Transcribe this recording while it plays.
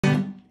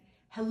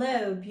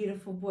Hello,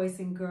 beautiful boys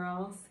and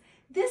girls.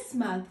 This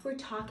month we're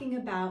talking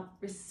about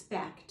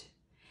respect.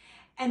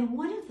 And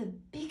one of the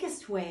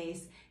biggest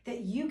ways that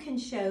you can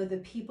show the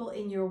people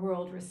in your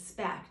world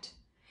respect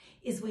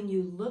is when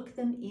you look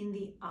them in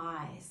the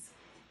eyes.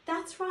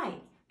 That's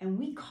right, and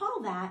we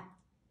call that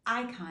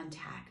eye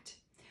contact.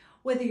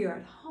 Whether you're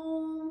at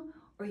home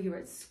or you're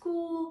at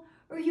school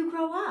or you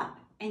grow up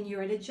and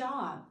you're at a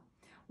job,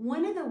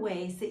 one of the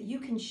ways that you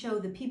can show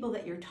the people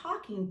that you're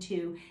talking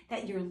to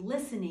that you're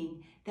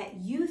listening, that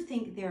you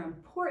think they're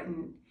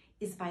important,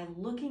 is by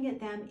looking at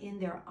them in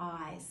their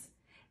eyes.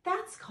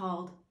 That's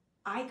called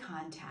eye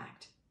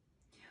contact.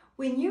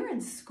 When you're in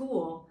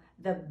school,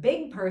 the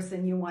big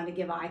person you want to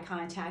give eye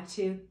contact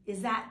to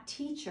is that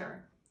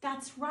teacher.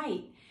 That's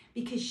right,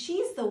 because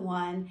she's the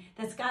one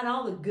that's got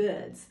all the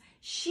goods.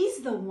 She's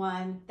the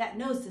one that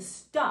knows the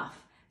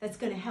stuff that's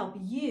going to help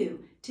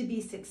you to be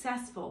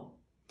successful.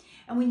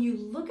 And when you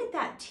look at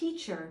that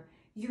teacher,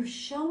 you're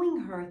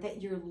showing her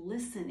that you're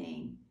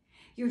listening.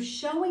 You're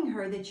showing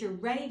her that you're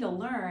ready to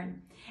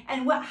learn.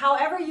 And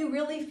however you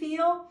really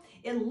feel,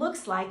 it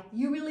looks like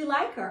you really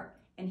like her.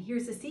 And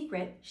here's a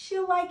secret,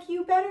 she'll like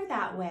you better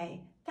that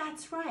way.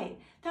 That's right.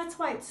 That's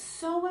why it's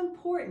so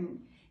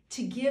important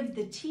to give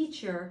the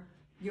teacher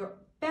your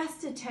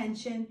best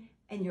attention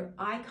and your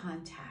eye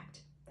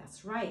contact.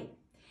 That's right.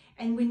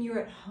 And when you're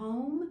at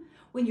home,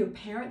 when your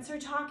parents are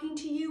talking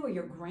to you or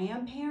your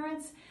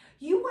grandparents,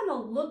 you want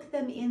to look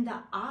them in the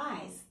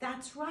eyes.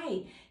 That's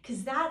right,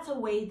 because that's a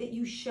way that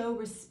you show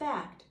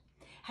respect.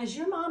 Has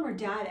your mom or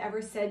dad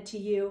ever said to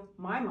you,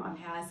 my mom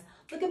has,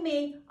 look at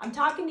me, I'm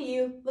talking to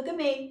you, look at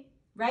me,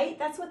 right?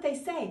 That's what they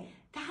say.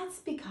 That's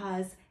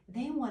because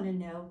they want to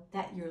know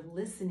that you're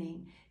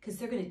listening, because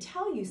they're going to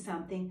tell you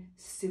something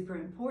super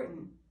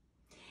important.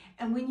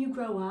 And when you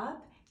grow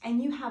up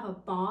and you have a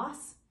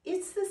boss,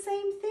 it's the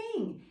same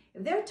thing.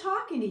 If they're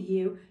talking to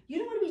you, you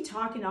don't want to be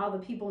talking to all the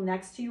people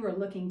next to you or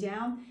looking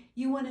down.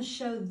 You want to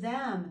show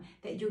them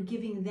that you're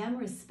giving them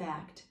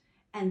respect.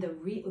 And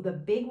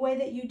the big way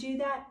that you do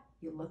that,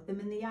 you look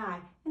them in the eye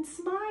and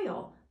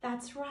smile.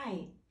 That's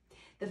right.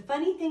 The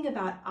funny thing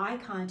about eye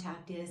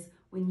contact is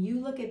when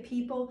you look at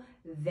people,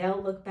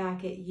 they'll look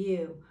back at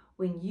you.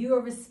 When you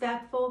are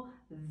respectful,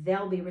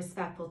 they'll be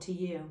respectful to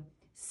you.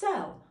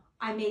 So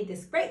I made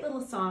this great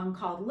little song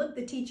called Look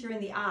the Teacher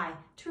in the Eye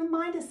to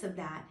remind us of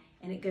that.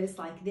 And it goes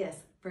like this.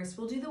 First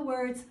we'll do the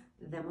words,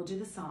 then we'll do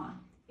the song.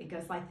 It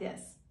goes like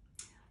this.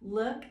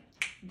 Look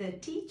the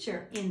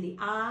teacher in the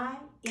eye,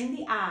 in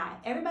the eye.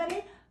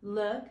 Everybody,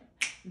 look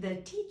the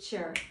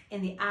teacher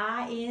in the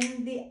eye,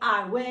 in the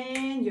eye.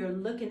 When you're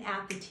looking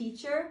at the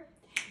teacher,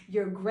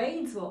 your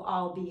grades will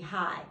all be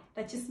high.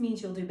 That just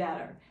means you'll do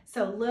better.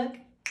 So look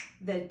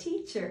the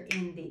teacher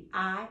in the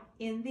eye,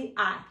 in the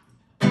eye.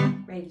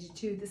 Ready to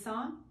do the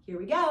song? Here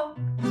we go.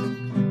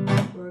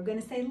 We're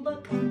going to say,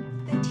 look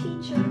the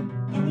teacher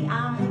in the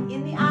eye,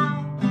 in the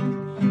eye.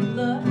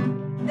 Look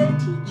the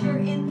teacher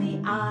in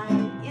the eye,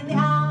 in the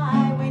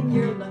eye. When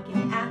you're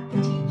looking at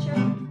the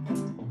teacher,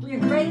 your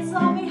grades will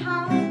all be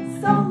high.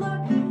 So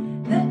look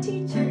the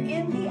teacher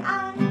in the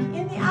eye,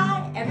 in the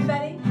eye.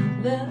 Everybody,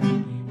 look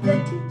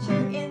the teacher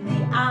in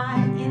the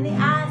eye, in the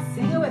eye.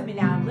 Sing it with me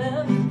now.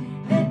 Look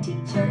the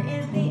teacher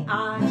in the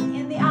eye,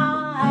 in the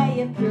eye.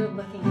 If you're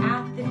looking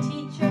at the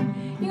teacher,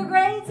 your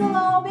grades will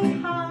all be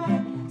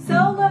high.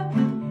 So look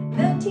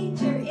the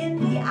teacher in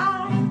the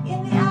eye,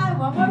 in the eye.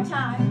 One more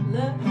time.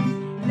 Look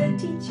the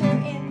teacher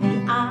in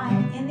the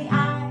eye, in the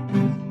eye.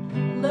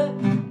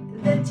 Look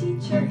the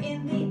teacher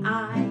in the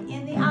eye,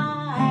 in the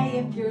eye.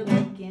 If you're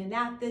looking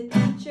at the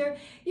teacher,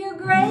 your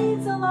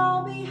grades will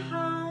all be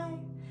high.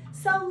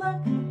 So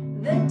look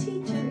the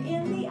teacher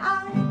in the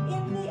eye,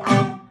 in the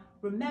eye.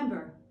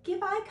 Remember,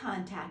 give eye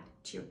contact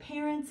to your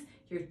parents,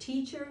 your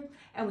teacher,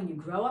 and when you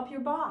grow up,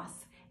 your boss.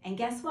 And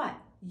guess what?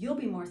 You'll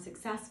be more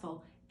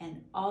successful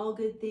and all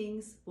good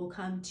things will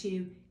come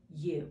to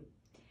you.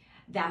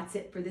 That's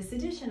it for this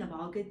edition of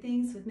All Good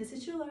Things with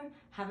Mrs. Schuler.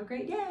 Have a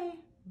great day.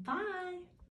 Bye.